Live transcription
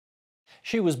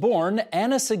She was born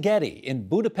Anna Szigeti in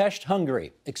Budapest,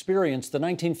 Hungary, experienced the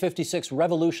 1956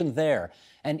 revolution there,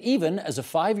 and even as a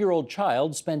 5-year-old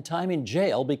child spent time in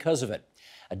jail because of it.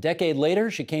 A decade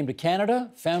later, she came to Canada,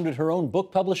 founded her own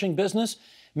book publishing business,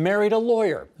 married a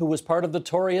lawyer who was part of the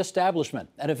Tory establishment,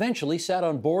 and eventually sat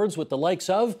on boards with the likes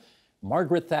of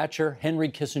Margaret Thatcher, Henry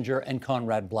Kissinger, and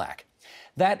Conrad Black.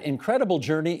 That incredible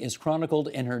journey is chronicled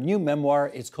in her new memoir.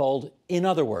 It's called In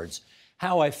Other Words,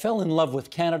 How I Fell in Love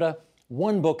with Canada,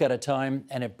 one book at a time,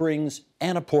 and it brings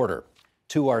Anna Porter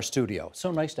to our studio.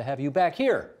 So nice to have you back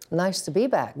here. Nice to be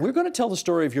back. We're going to tell the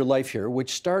story of your life here,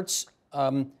 which starts,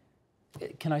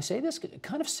 can I say this?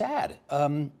 Kind of sad.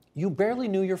 You barely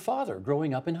knew your father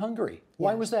growing up in Hungary.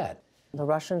 Why was that? The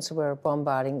Russians were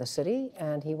bombarding the city,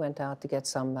 and he went out to get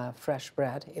some fresh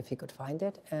bread, if he could find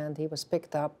it, and he was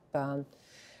picked up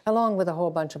along with a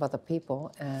whole bunch of other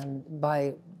people and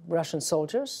by Russian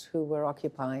soldiers who were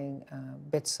occupying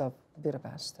bits of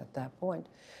Budapest at that point.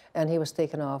 And he was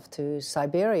taken off to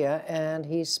Siberia, and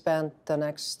he spent the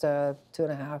next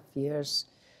 2.5 years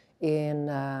in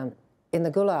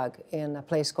the Gulag, in a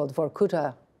place called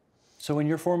Vorkuta. So in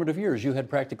your formative years, you had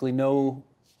practically no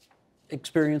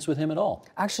experience with him at all?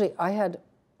 Actually, I had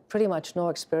pretty much no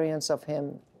experience of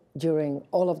him during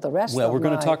all of the rest of we're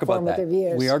going to talk about that.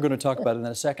 Years. We are going to talk about it in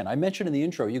a second. I mentioned in the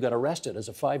intro you got arrested as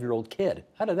a 5-year-old kid.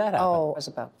 How did that happen? Oh, I was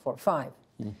about 4 or 5.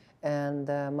 And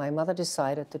my mother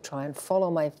decided to try and follow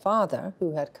my father,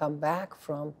 who had come back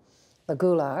from the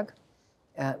Gulag.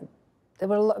 There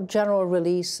were a general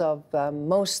release of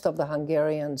most of the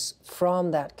Hungarians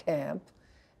from that camp,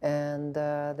 and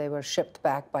they were shipped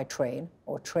back by train,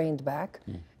 or trained back.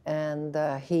 And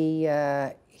he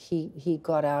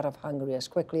got out of Hungary as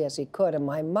quickly as he could, and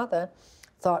my mother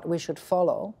thought we should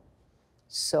follow.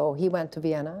 So he went to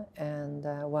Vienna and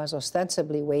was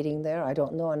ostensibly waiting there. I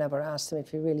don't know, I never asked him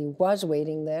if he really was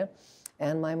waiting there.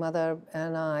 And my mother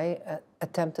and I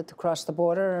attempted to cross the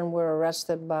border and were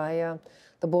arrested by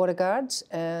the border guards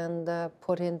and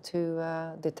put into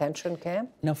detention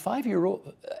camp. Now, a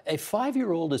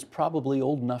 5-year-old is probably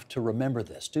old enough to remember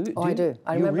this. I do.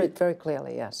 I remember it very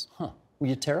clearly, yes. Huh. Were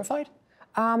you terrified?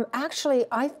 Actually,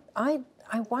 I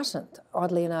wasn't,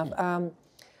 oddly enough.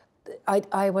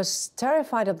 I was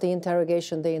terrified of the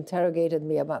interrogation. They interrogated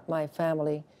me about my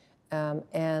family,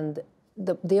 and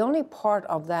the only part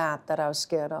of that I was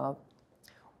scared of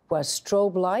was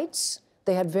strobe lights.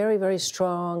 They had very, very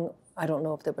strong, I don't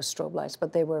know if they were strobe lights,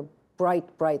 but they were bright,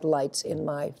 bright lights in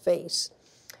my face.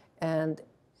 And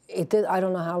it did, I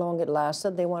don't know how long it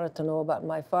lasted. They wanted to know about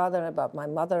my father, about my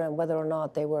mother, and whether or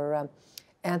not they were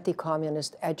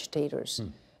anti-communist agitators.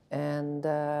 And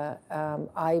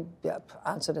I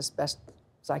answered as best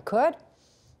as I could.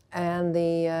 And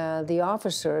the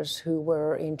officers who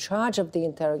were in charge of the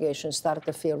interrogation started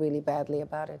to feel really badly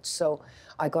about it. So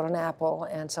I got an apple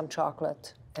and some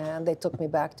chocolate, and they took me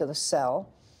back to the cell.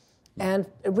 And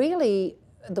really,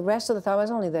 the rest of the time, I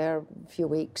was only there a few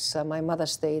weeks. My mother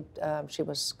stayed. She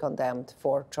was condemned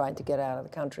for trying to get out of the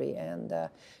country, and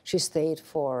she stayed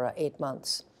for 8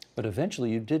 months. But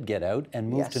eventually you did get out and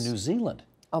moved to New Zealand.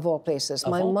 Of all places.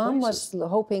 My mom was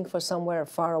hoping for somewhere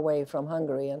far away from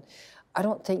Hungary, and I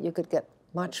don't think you could get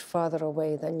much farther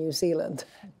away than New Zealand.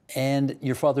 And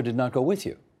your father did not go with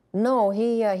you? No,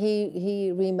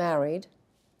 he remarried.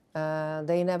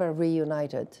 They never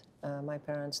reunited. My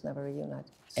parents never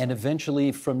reunited. So. And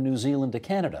eventually from New Zealand to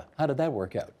Canada. How did that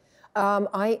work out?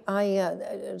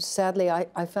 Sadly,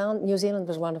 I found New Zealand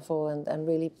was wonderful and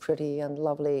really pretty and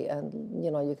lovely, and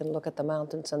you know, you can look at the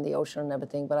mountains and the ocean and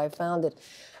everything, but I found it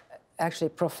actually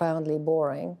profoundly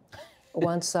boring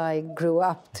once I grew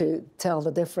up to tell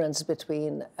the difference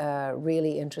between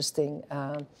really interesting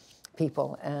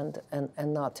people and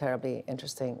not terribly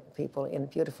interesting people in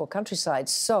beautiful countryside.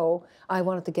 So I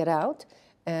wanted to get out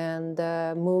and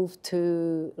move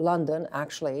to London,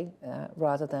 actually,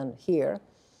 rather than here,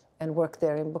 and work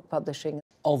there in book publishing.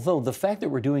 Although the fact that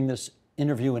we're doing this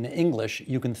interview in English,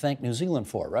 you can thank New Zealand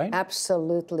for, right?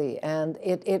 Absolutely. And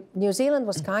New Zealand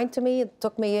was kind to me. It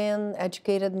took me in,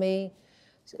 educated me,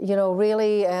 you know,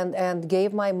 really, and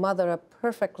gave my mother a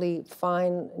perfectly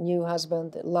fine new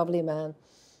husband, a lovely man.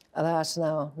 Alas,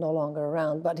 now no longer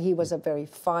around, but he was a very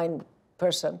fine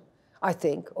person, I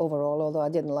think, overall, although I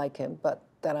didn't like him, but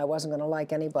then I wasn't going to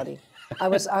like anybody. I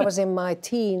was in my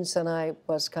teens, and I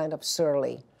was kind of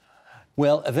surly.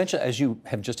 Well, eventually, as you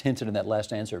have just hinted in that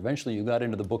last answer, eventually you got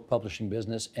into the book publishing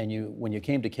business, and when you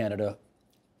came to Canada,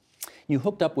 you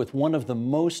hooked up with one of the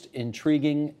most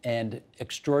intriguing and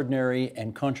extraordinary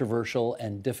and controversial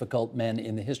and difficult men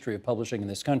in the history of publishing in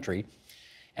this country.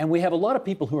 And we have a lot of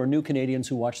people who are new Canadians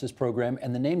who watch this program,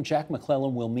 and the name Jack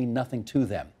McClellan will mean nothing to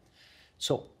them.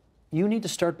 So you need to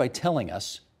start by telling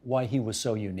us why he was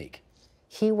so unique.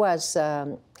 He was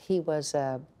a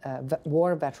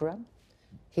war veteran.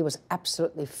 He was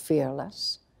absolutely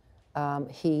fearless.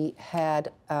 He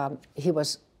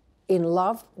was in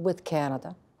love with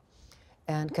Canada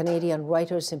and Canadian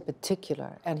writers in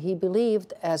particular. And he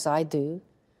believed, as I do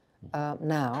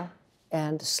now,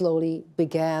 and slowly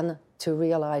began to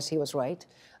realize he was right,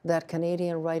 that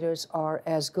Canadian writers are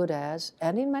as good as,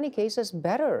 and in many cases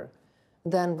better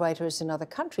than writers in other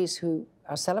countries who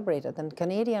are celebrated. And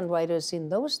Canadian writers in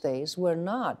those days were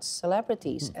not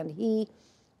celebrities. And he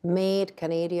made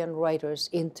Canadian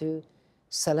writers into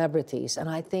celebrities. And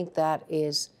I think that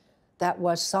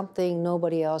was something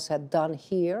nobody else had done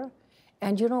here.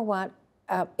 And you know what?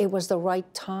 It was the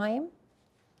right time.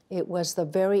 It was the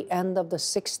very end of the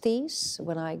 60s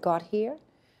when I got here,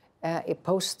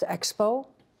 post-Expo.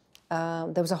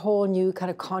 There was a whole new kind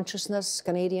of consciousness.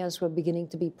 Canadians were beginning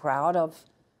to be proud of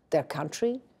their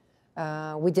country.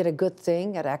 We did a good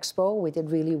thing at Expo. We did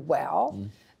really well.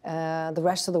 The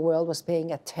rest of the world was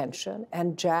paying attention.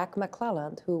 And Jack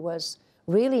McClelland, who was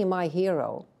really my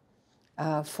hero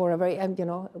for a very,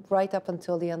 right up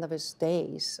until the end of his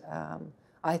days.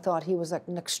 I thought he was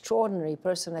an extraordinary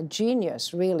person, a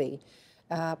genius, really.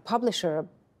 Publisher,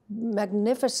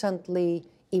 magnificently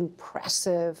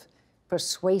impressive,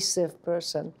 persuasive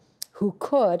person who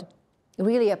could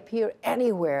really appear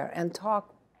anywhere and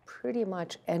talk pretty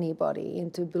much anybody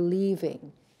into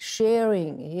believing,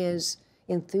 sharing his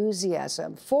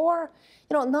enthusiasm for,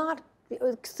 not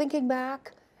thinking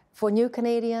back, for new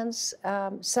Canadians,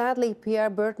 sadly, Pierre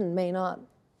Berton may not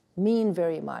mean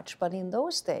very much, but in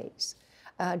those days,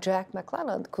 Jack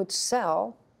McClelland could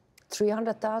sell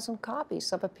 300,000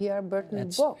 copies of a Pierre Burton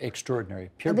book. That's extraordinary.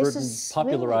 Pierre Burton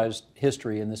popularized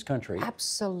history in this country.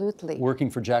 Absolutely. Working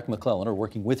for Jack McClelland, or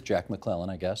working with Jack McClelland,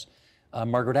 I guess.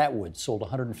 Margaret Atwood sold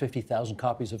 150,000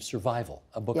 copies of Survival,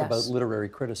 a book about literary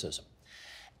criticism.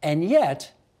 And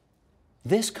yet,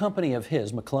 this company of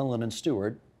his, McClelland and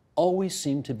Stewart, always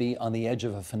seemed to be on the edge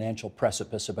of a financial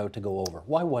precipice about to go over.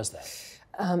 Why was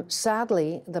that?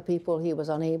 Sadly, the people he was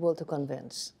unable to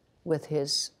convince with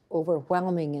his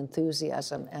overwhelming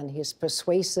enthusiasm and his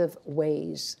persuasive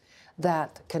ways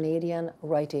that Canadian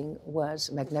writing was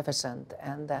magnificent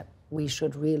and that we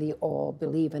should really all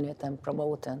believe in it and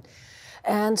promote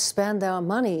and spend our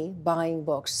money buying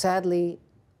books, sadly,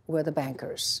 were the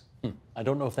bankers. I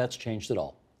don't know if that's changed at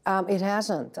all. It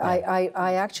hasn't. Yeah.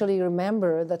 I actually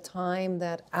remember the time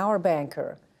that our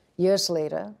banker, years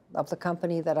later, of the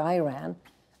company that I ran,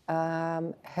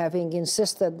 having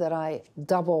insisted that I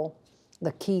double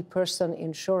the key person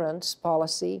insurance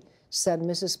policy, said,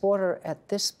 Mrs. Porter, at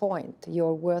this point,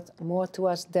 you're worth more to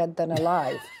us dead than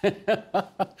alive.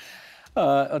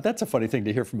 That's a funny thing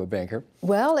to hear from a banker.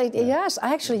 Well, yes.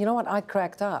 Actually, you know what? I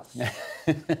cracked up.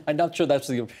 I'm not sure that's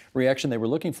the reaction they were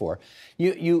looking for.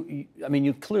 I mean,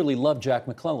 you clearly love Jack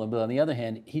McClelland, but on the other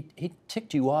hand, he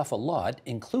ticked you off a lot,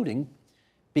 including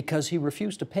because he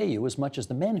refused to pay you as much as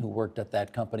the men who worked at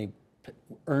that company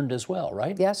earned as well,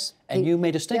 right? Yes. And you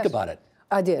made a stink about it.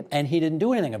 I did. And he didn't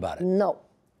do anything about it. No.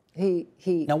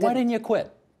 Now, why didn't you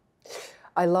quit?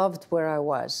 I loved where I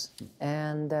was,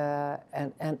 and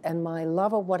my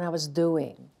love of what I was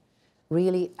doing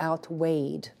really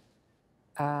outweighed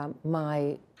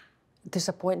my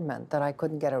disappointment that I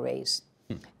couldn't get a raise.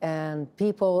 And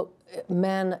people,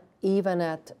 men, even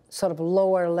at sort of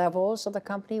lower levels of the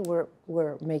company,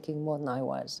 were making more than I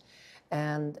was.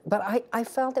 But I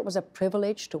felt it was a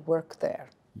privilege to work there.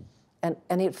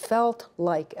 And it felt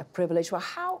like a privilege. Well,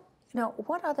 how,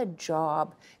 what other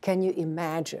job can you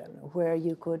imagine where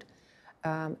you could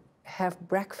have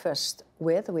breakfast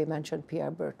with, we mentioned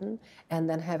Pierre Berton, and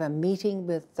then have a meeting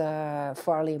with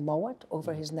Farley Mowat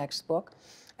over his next book,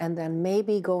 and then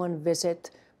maybe go and visit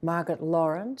Margaret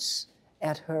Lawrence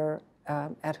at her,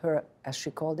 as she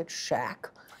called it, shack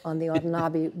on the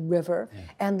Otonabee River,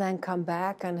 and then come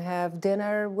back and have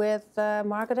dinner with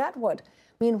Margaret Atwood.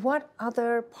 I mean, what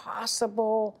other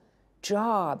possible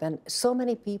job? And so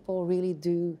many people really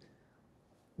do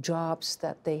jobs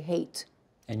that they hate.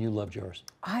 And you loved yours.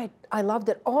 I loved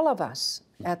it. All of us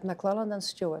at McClelland and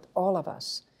Stewart, all of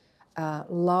us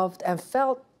loved and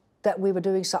felt that we were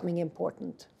doing something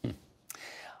important.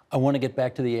 I want to get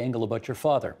back to the angle about your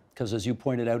father, because as you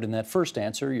pointed out in that first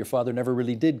answer, your father never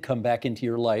really did come back into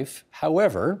your life.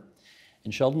 However,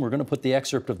 and Sheldon, we're going to put the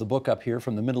excerpt of the book up here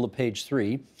from the middle of page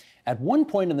 3. At one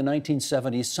point in the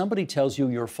 1970s, somebody tells you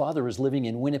your father is living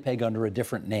in Winnipeg under a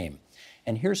different name.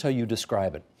 And here's how you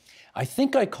describe it. I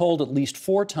think I called at least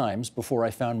 4 times before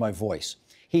I found my voice.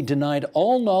 He denied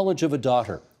all knowledge of a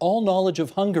daughter, all knowledge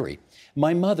of Hungary,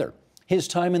 my mother. his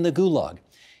time in the Gulag.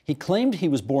 He claimed he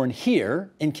was born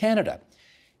here in Canada.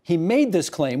 He made this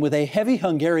claim with a heavy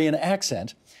Hungarian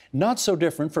accent, not so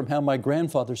different from how my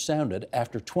grandfather sounded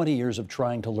after 20 years of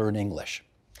trying to learn English.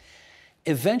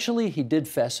 Eventually, he did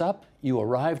fess up. You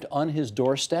arrived on his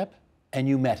doorstep and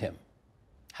you met him.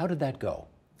 How did that go?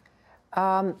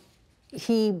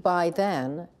 He, by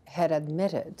then, had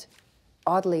admitted,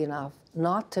 oddly enough,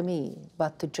 not to me,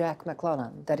 but to Jack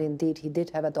McClellan, that indeed he did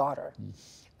have a daughter.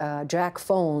 Jack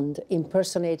phoned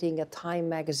impersonating a Time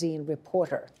magazine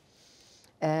reporter.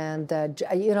 And,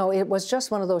 you know, it was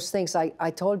just one of those things. I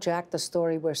told Jack the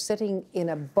story. We're sitting in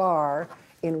a bar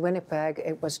in Winnipeg.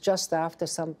 It was just after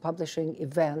some publishing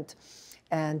event.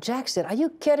 And Jack said, "Are you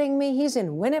kidding me? He's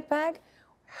in Winnipeg?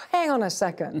 Hang on a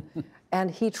second." And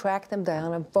he tracked him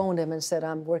down and phoned him and said,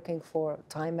 "I'm working for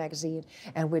Time magazine,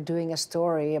 and we're doing a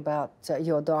story about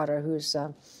your daughter who's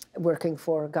working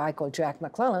for a guy called Jack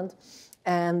McClellan,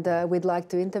 and we'd like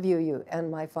to interview you." And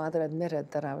my father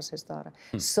admitted that I was his daughter.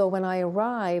 So when I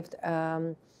arrived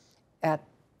and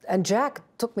Jack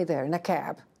took me there in a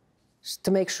cab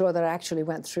to make sure that I actually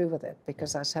went through with it,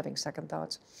 because I was having second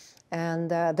thoughts. And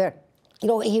there, you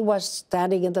know, he was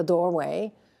standing in the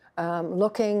doorway,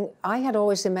 looking. I had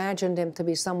always imagined him to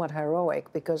be somewhat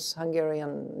heroic, because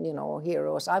Hungarian, you know,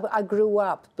 heroes. I grew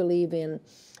up believing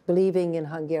in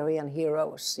Hungarian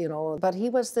heroes, you know. But he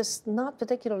was this not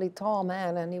particularly tall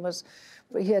man, and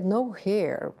he had no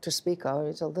hair to speak of.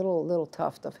 It was a little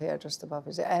tuft of hair just above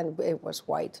his head, and it was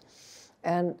white.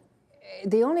 And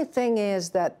the only thing is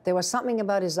that there was something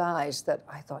about his eyes that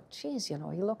I thought, geez, you know,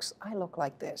 I look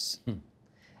like this.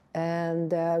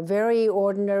 And very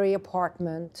ordinary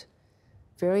apartment,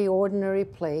 very ordinary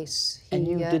place. And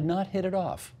you did not hit it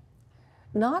off?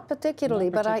 Not particularly,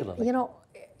 but you know,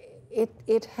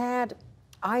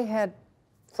 I had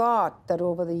thought that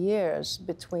over the years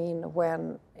between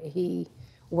when he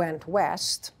went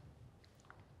west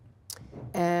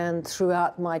and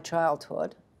throughout my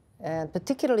childhood, and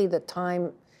particularly the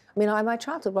time, I mean, my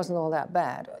childhood wasn't all that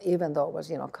bad, even though it was,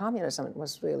 you know, communism, it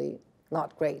was really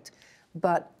not great.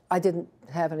 But I didn't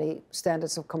have any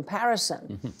standards of comparison.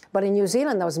 But in New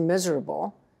Zealand, I was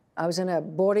miserable. I was in a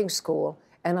boarding school,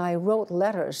 and I wrote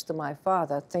letters to my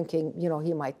father thinking, you know,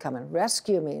 he might come and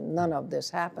rescue me. None of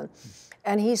this happened.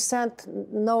 And he sent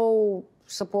no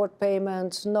support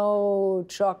payments, no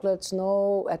chocolates,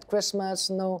 no at Christmas,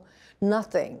 no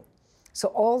nothing. So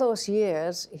all those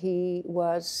years, he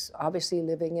was obviously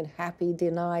living in happy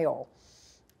denial.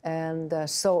 And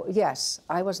so, yes,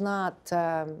 I was not...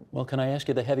 Well, can I ask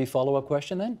you the heavy follow-up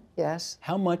question then? Yes.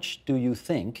 How much do you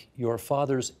think your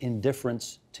father's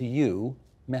indifference to you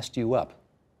messed you up?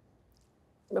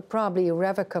 Probably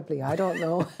irrevocably, I don't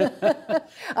know.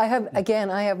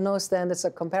 I have no standards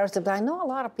of comparison, but I know a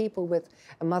lot of people with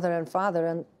a mother and father,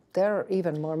 and they're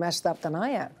even more messed up than I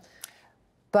am.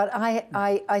 But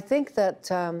I think that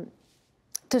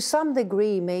to some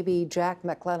degree, maybe Jack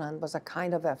McClellan was a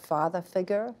kind of a father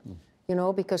figure, you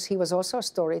know, because he was also a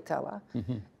storyteller.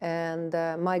 And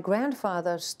my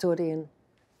grandfather stood in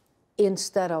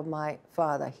instead of my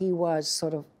father. He was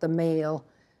sort of the male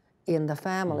in the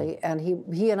family, and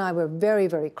he and I were very,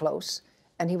 very close.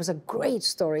 And he was a great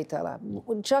storyteller,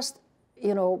 just,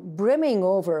 you know, brimming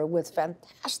over with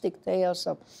fantastic tales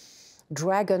of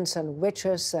dragons and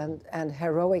witches and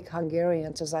heroic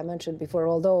Hungarians, as I mentioned before,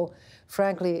 although,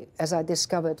 frankly, as I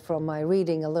discovered from my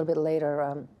reading a little bit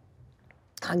later,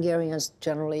 Hungarians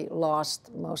generally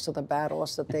lost most of the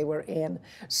battles that they were in.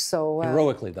 So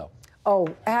heroically, though. Oh,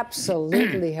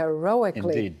 absolutely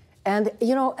heroically. Indeed. And,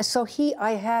 you know, so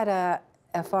I had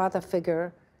a father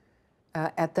figure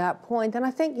at that point. And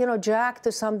I think, you know, Jack,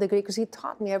 to some degree, because he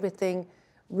taught me everything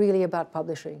really about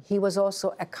publishing. He was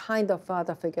also a kind of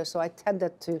father figure, so I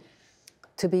tended to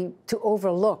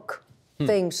overlook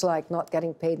things like not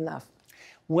getting paid enough.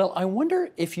 Well, I wonder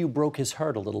if you broke his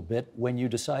heart a little bit when you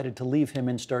decided to leave him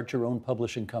and start your own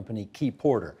publishing company, Key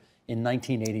Porter, in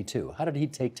 1982. How did he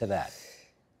take to that?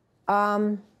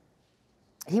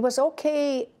 He was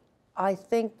okay, I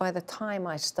think, by the time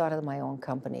I started my own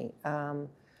company.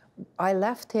 I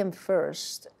left him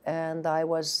first, and I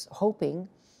was hoping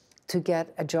to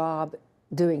get a job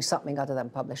doing something other than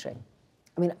publishing.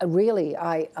 I mean, really,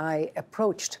 I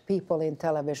approached people in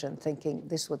television thinking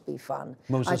this would be fun.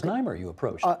 Moses Neimer you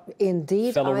approached.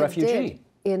 Indeed, fellow refugee.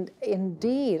 Did.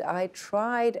 Indeed, I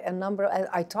tried a number.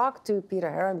 I talked to Peter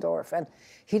Herendorf, and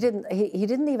he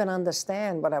didn't even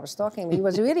understand what I was talking about. He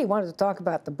was really wanted to talk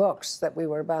about the books that we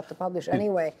were about to publish.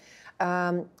 Anyway,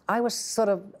 I was sort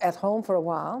of at home for a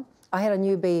while. I had a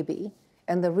new baby.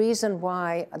 And the reason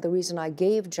I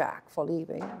gave Jack for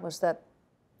leaving was that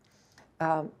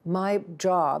my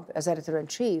job as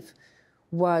editor-in-chief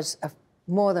was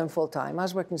more than full-time. I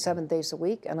was working 7 days a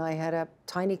week, and I had a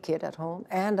tiny kid at home,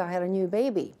 and I had a new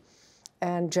baby.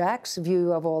 And Jack's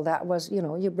view of all that was, you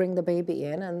know, you bring the baby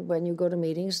in, and when you go to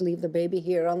meetings, leave the baby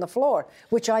here on the floor,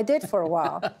 which I did for a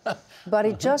while. But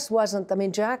it just wasn't, I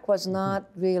mean, Jack was not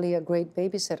really a great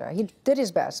babysitter. He did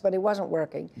his best, but it wasn't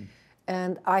working.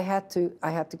 And I had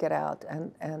to get out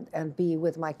and be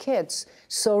with my kids.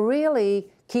 So really,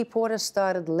 Key Porter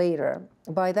started later.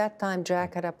 By that time,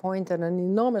 Jack had appointed an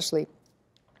enormously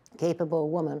capable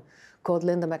woman called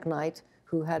Linda McKnight,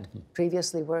 who had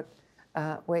previously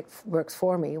worked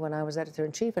for me when I was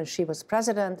editor-in-chief, and she was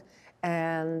president.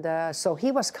 And so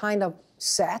he was kind of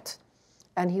set,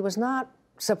 and he was not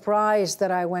surprised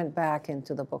that I went back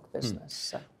into the book business.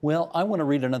 So. Well, I want to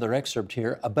read another excerpt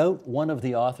here about one of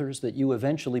the authors that you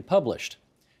eventually published.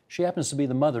 She happens to be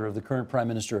the mother of the current Prime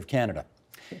Minister of Canada.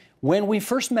 When we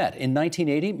first met in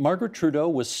 1980, Margaret Trudeau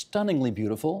was stunningly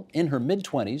beautiful, in her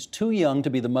mid-20s, too young to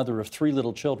be the mother of 3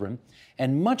 little children,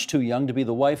 and much too young to be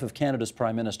the wife of Canada's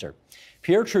Prime Minister.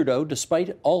 Pierre Trudeau,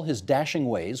 despite all his dashing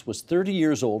ways, was 30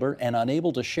 years older and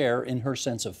unable to share in her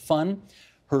sense of fun,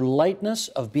 her lightness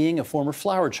of being a former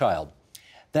flower child.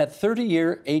 That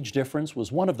 30-year age difference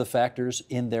was one of the factors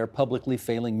in their publicly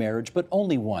failing marriage, but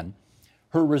only one.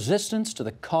 Her resistance to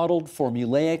the coddled,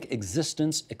 formulaic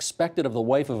existence expected of the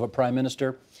wife of a prime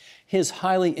minister, his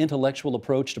highly intellectual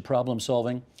approach to problem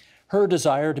solving, her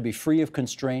desire to be free of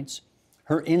constraints,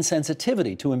 her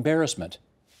insensitivity to embarrassment,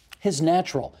 his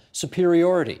natural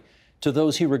superiority to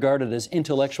those he regarded as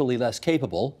intellectually less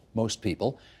capable, most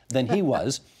people, than he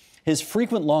was, his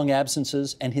frequent long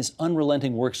absences, and his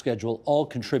unrelenting work schedule all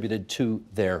contributed to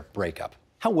their breakup.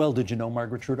 How well did you know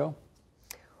Margaret Trudeau?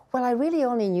 Well, I really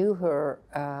only knew her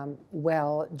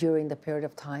well during the period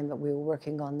of time that we were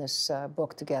working on this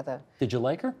book together. Did you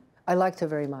like her? I liked her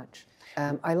very much.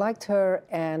 I liked her,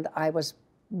 and I was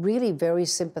really very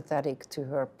sympathetic to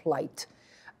her plight.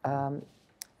 I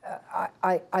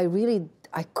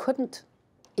couldn't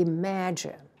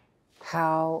imagine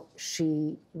how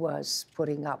she was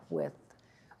putting up with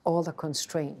all the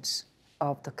constraints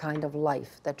of the kind of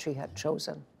life that she had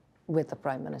chosen with the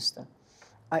Prime Minister.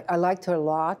 I liked her a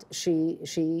lot. She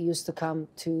used to come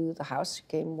to the house. She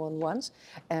came once,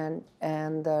 and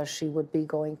she would be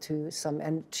going to some,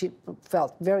 and she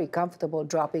felt very comfortable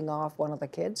dropping off one of the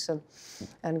kids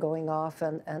and going off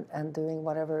and doing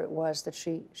whatever it was that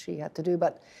she had to do.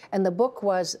 And the book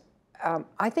was,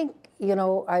 I think, you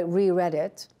know, I reread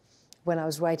it when I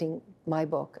was writing my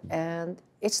book, and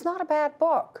it's not a bad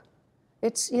book.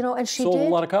 It's, you know, and she sold a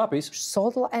lot of copies.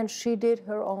 And she did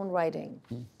her own writing.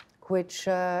 Which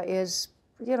is,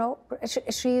 you know,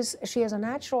 she has a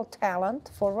natural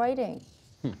talent for writing.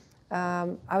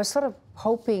 I was sort of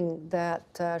hoping that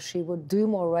she would do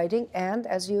more writing, and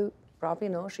as you probably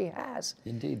know, she has.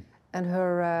 Indeed. And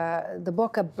her the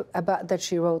book about that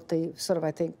she wrote, the sort of,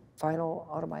 I think, final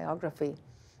autobiography.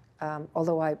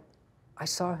 Although I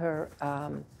saw her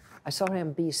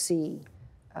in BC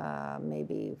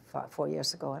maybe 4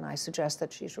 years ago, and I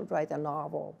suggested she should write a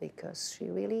novel because she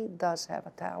really does have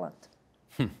a talent.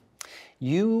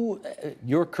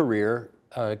 Your career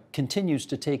continues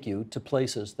to take you to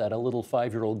places that a little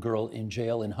 5-year-old girl in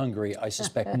jail in Hungary, I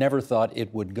suspect, never thought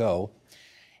it would go.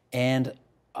 And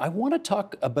I want to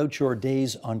talk about your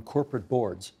days on corporate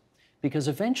boards, because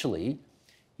eventually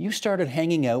you started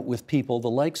hanging out with people the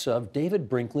likes of David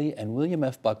Brinkley and William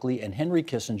F. Buckley and Henry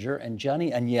Kissinger and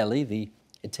Gianni Agnelli, the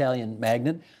Italian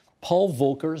magnate, Paul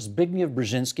Volcker, Zbigniew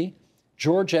Brzezinski,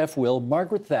 George F. Will,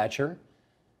 Margaret Thatcher.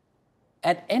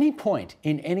 At any point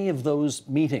in any of those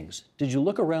meetings, did you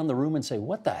look around the room and say,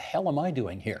 what the hell am I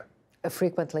doing here?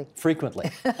 Frequently.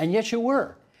 Frequently. And yet you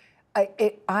were.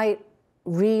 I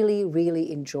really,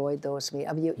 really enjoyed those meetings.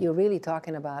 I mean, you're really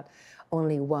talking about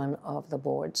only one of the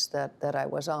boards that I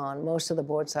was on. Most of the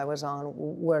boards I was on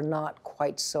were not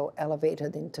quite so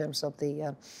elevated in terms of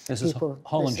the this people. Is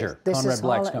Hollinger, Conrad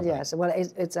Black's company. Yes, well,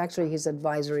 it's actually his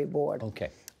advisory board. Okay.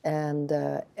 And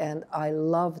I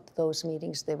loved those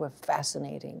meetings. They were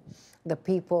fascinating. The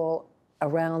people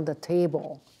around the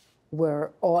table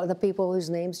were, all the people whose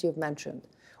names you've mentioned,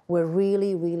 were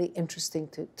really, really interesting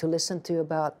to listen to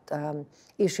about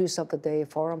issues of the day,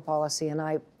 foreign policy, and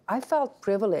I felt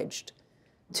privileged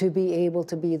to be able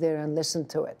to be there and listen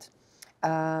to it.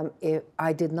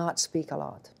 I did not speak a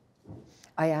lot.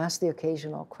 I asked the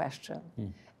occasional question.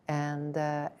 And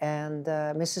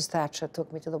Mrs. Thatcher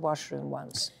took me to the washroom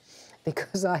once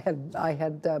because I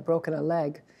had broken a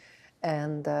leg,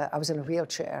 and I was in a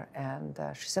wheelchair, and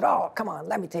she said, "Oh, come on,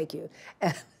 let me take you."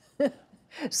 And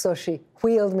so she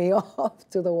wheeled me off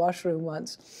to the washroom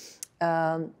once.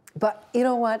 But you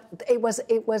know what?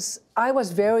 I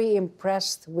was very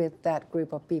impressed with that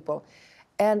group of people,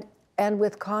 and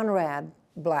with Conrad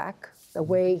Black, the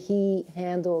way he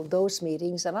handled those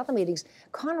meetings and other meetings.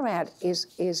 Conrad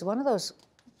is one of those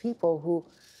people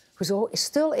who's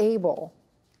still able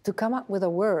to come up with a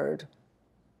word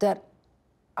that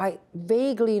I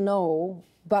vaguely know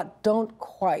but don't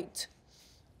quite,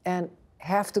 and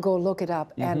have to go look it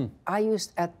up. And I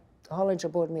used, at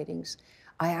Hollinger board meetings,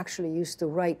 I actually used to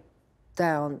write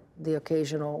down the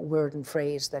occasional word and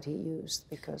phrase that he used,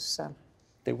 because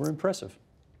They were impressive.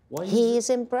 he's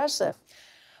impressive.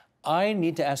 I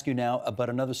need to ask you now about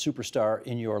another superstar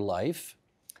in your life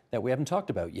that we haven't talked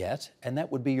about yet, and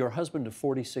that would be your husband of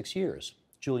 46 years,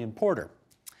 Julian Porter.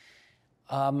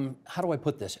 How do I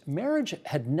put this? Marriage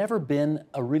had never been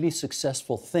a really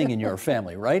successful thing in your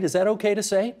family, right? Is that okay to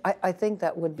say? I think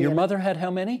that would be... Your mother had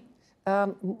how many?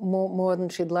 More than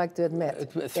she'd like to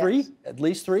admit. Three? Yes. At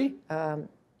least three?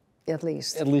 At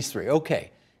least. At least three,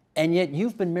 okay. And yet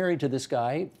you've been married to this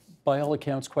guy, by all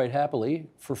accounts quite happily,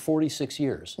 for 46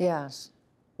 years. Yes.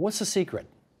 What's the secret?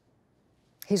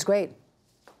 He's great.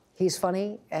 He's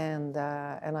funny, and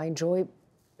I enjoy...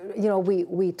 You know,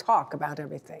 we talk about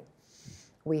everything.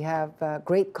 We have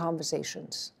great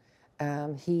conversations.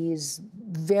 He's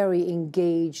very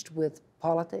engaged with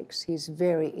politics. He's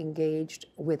very engaged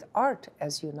with art,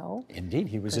 as you know. Indeed,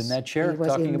 he was in that chair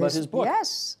talking about his book.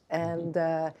 Yes, and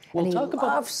Well, and he talk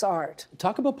loves art.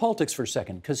 Talk about politics for a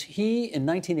second, because he, in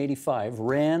 1985,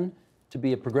 ran to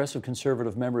be a progressive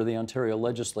conservative member of the Ontario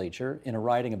legislature in a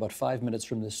riding about 5 minutes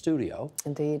from this studio.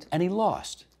 Indeed. And he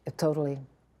lost. Totally.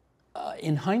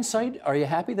 In hindsight, are you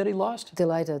happy that he lost?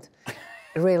 Delighted.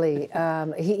 Really,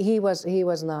 he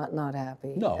was not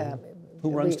happy. No. Who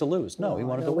runs to lose? No, he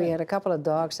wanted to win. We had a couple of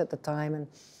dogs at the time,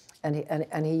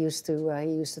 and he used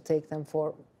to take them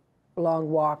for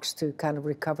long walks to kind of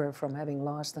recover from having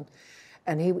lost,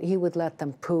 and he would let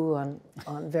them poo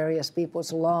on various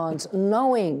people's lawns,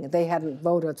 knowing they hadn't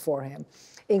voted for him,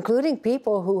 including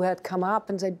people who had come up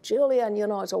and said, "Julian, you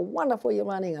know, it's so wonderful you're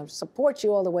running. I support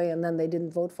you all the way," and then they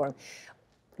didn't vote for him.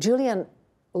 Julian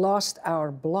lost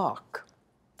our block.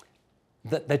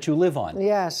 That you live on?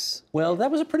 Yes. Well, that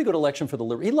was a pretty good election for the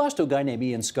Liberals. He lost to a guy named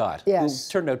Ian Scott, yes,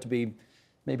 who turned out to be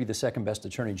maybe the second best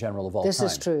Attorney General of all time. This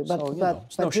is true, but,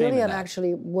 so, but Julian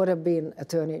actually would have been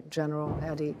Attorney General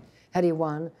had he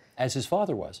won. As his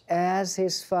father was. As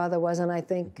his father was, and I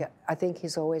think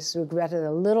he's always regretted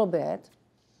a little bit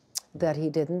that he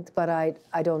didn't, but I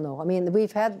don't know. I mean,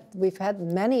 we've had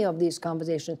many of these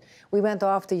conversations. We went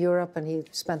off to Europe, and he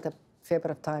spent a fair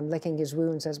bit of time licking his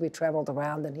wounds as we traveled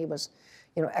around, and he was,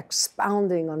 you know,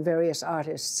 expounding on various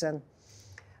artists, and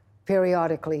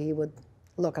periodically he would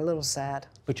look a little sad.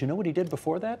 But you know what he did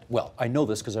before that? Well, I know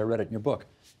this because I read it in your book.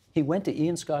 He went to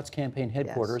Ian Scott's campaign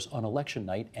headquarters, yes, on election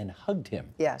night and hugged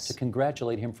him, yes, to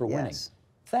congratulate him for winning. Yes.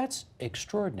 That's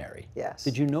extraordinary. Yes.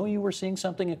 Did you know you were seeing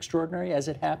something extraordinary as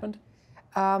it happened?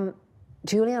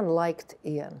 Julian liked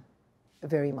Ian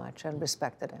very much and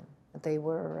respected him.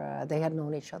 They had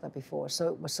known each other before,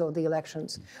 so the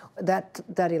elections, that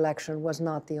election was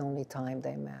not the only time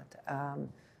they met.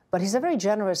 But he's a very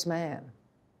generous man,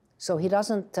 so he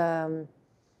doesn't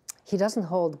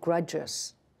hold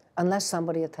grudges unless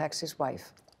somebody attacks his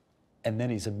wife. And then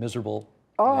he's a miserable.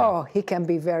 Oh, he can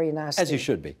be very nasty. As he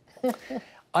should be.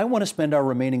 I want to spend our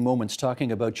remaining moments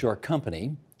talking about your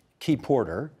company, Key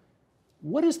Porter.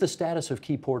 What is the status of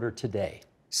Key Porter today?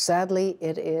 Sadly,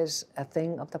 it is a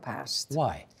thing of the past.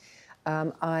 Why?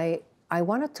 I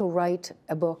wanted to write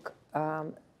a book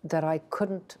that I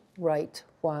couldn't write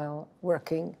while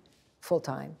working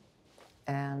full-time.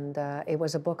 And it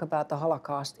was a book about the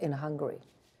Holocaust in Hungary.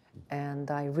 And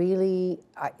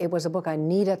it was a book I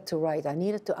needed to write. I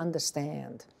needed to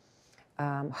understand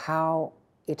how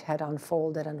it had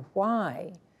unfolded and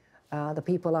why the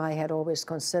people I had always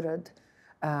considered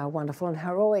wonderful and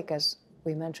heroic, as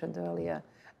we mentioned earlier,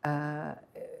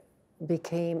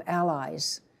 became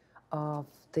allies of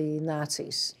the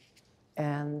Nazis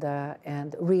and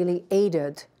really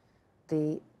aided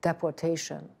the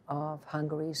deportation of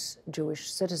Hungary's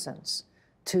Jewish citizens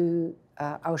to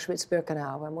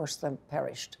Auschwitz-Birkenau, where most of them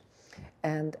perished.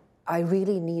 And I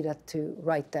really needed to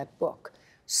write that book.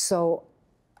 So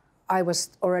I was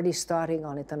already starting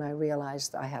on it, and I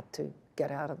realized I had to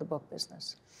get out of the book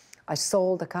business. I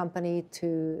sold the company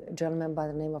to a gentleman by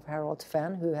the name of Harold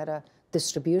Fenn, who had a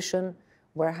distribution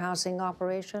warehousing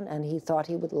operation, and he thought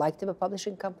he would like to have a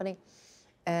publishing company.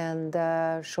 And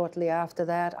shortly after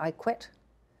that, I quit.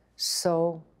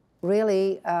 So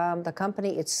really, the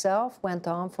company itself went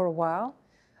on for a while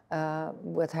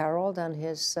with Harold and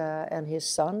his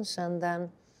sons, and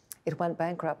then it went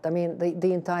bankrupt. I mean,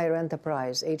 the entire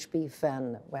enterprise, HB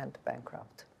Fenn, went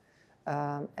bankrupt.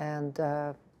 And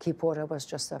Key Porter was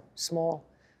just a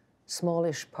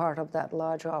smallish part of that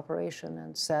large operation,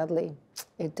 and sadly,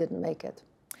 it didn't make it.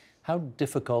 How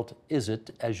difficult is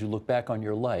it as you look back on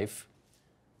your life?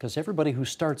 Because everybody who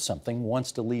starts something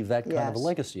wants to leave that kind of a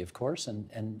legacy, of course,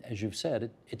 and as you've said,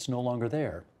 it's no longer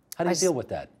there. How do you deal with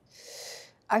that?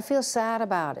 I feel sad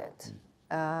about it.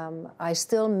 I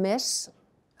still miss,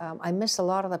 I miss a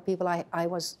lot of the people. I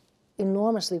was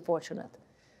enormously fortunate,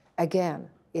 again,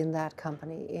 in that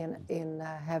company, in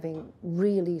having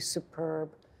really superb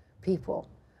people.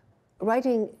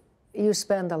 Writing, you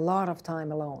spend a lot of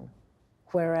time alone,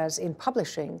 whereas in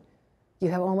publishing, you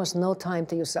have almost no time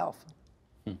to yourself.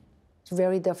 It's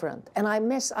very different. And I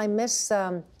miss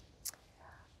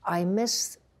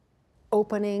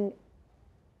opening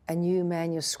a new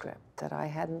manuscript that I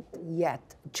hadn't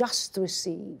yet just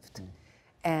received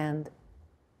and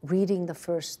reading the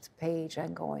first page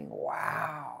and going,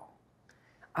 wow.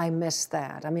 I miss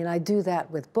that. I mean, I do that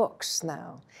with books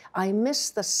now. I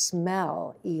miss the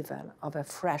smell, even, of a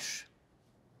fresh,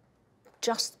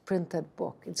 just printed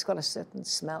book. It's got a certain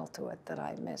smell to it that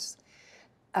I miss.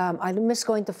 I miss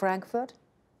going to Frankfurt.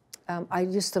 I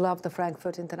used to love the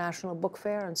Frankfurt International Book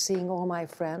Fair and seeing all my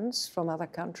friends from other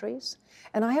countries.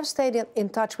 And I have stayed in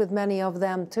touch with many of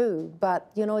them, too.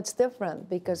 But, you know, it's different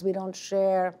because we don't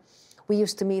share. We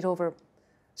used to meet over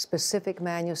specific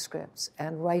manuscripts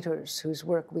and writers whose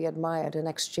work we admired and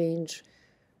exchange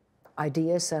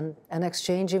ideas and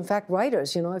exchange, in fact,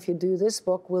 writers. You know, if you do this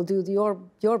book, we'll do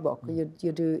your book.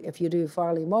 If you do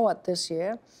Farley Mowat this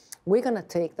year, we're going to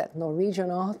take that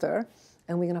Norwegian author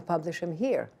and we're going to publish him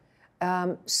here.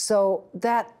 So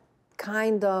that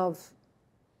kind of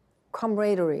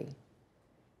camaraderie,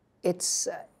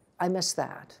 I miss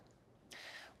that.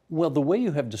 Well, the way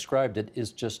you have described it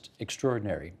is just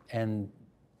extraordinary. And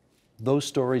those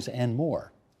stories and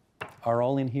more are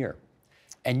all in here.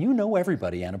 And you know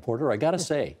everybody, Anna Porter, I gotta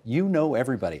say, you know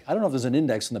everybody. I don't know if there's an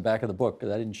index in the back of the book,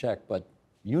 because I didn't check, but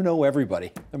you know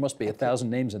everybody. There must be 1,000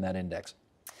 names in that index.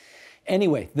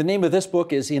 Anyway, the name of this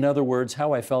book is, in other words,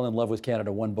 How I Fell in Love with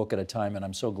Canada, One Book at a Time, and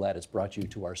I'm so glad it's brought you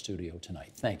to our studio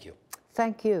tonight. Thank you.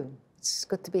 Thank you. It's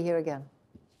good to be here again.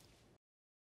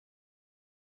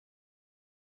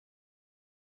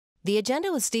 The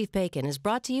Agenda with Steve Bacon is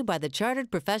brought to you by the Chartered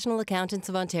Professional Accountants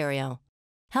of Ontario,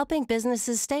 helping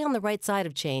businesses stay on the right side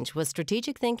of change with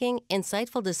strategic thinking,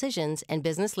 insightful decisions, and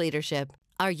business leadership.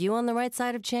 Are you on the right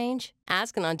side of change?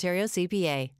 Ask an Ontario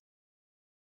CPA.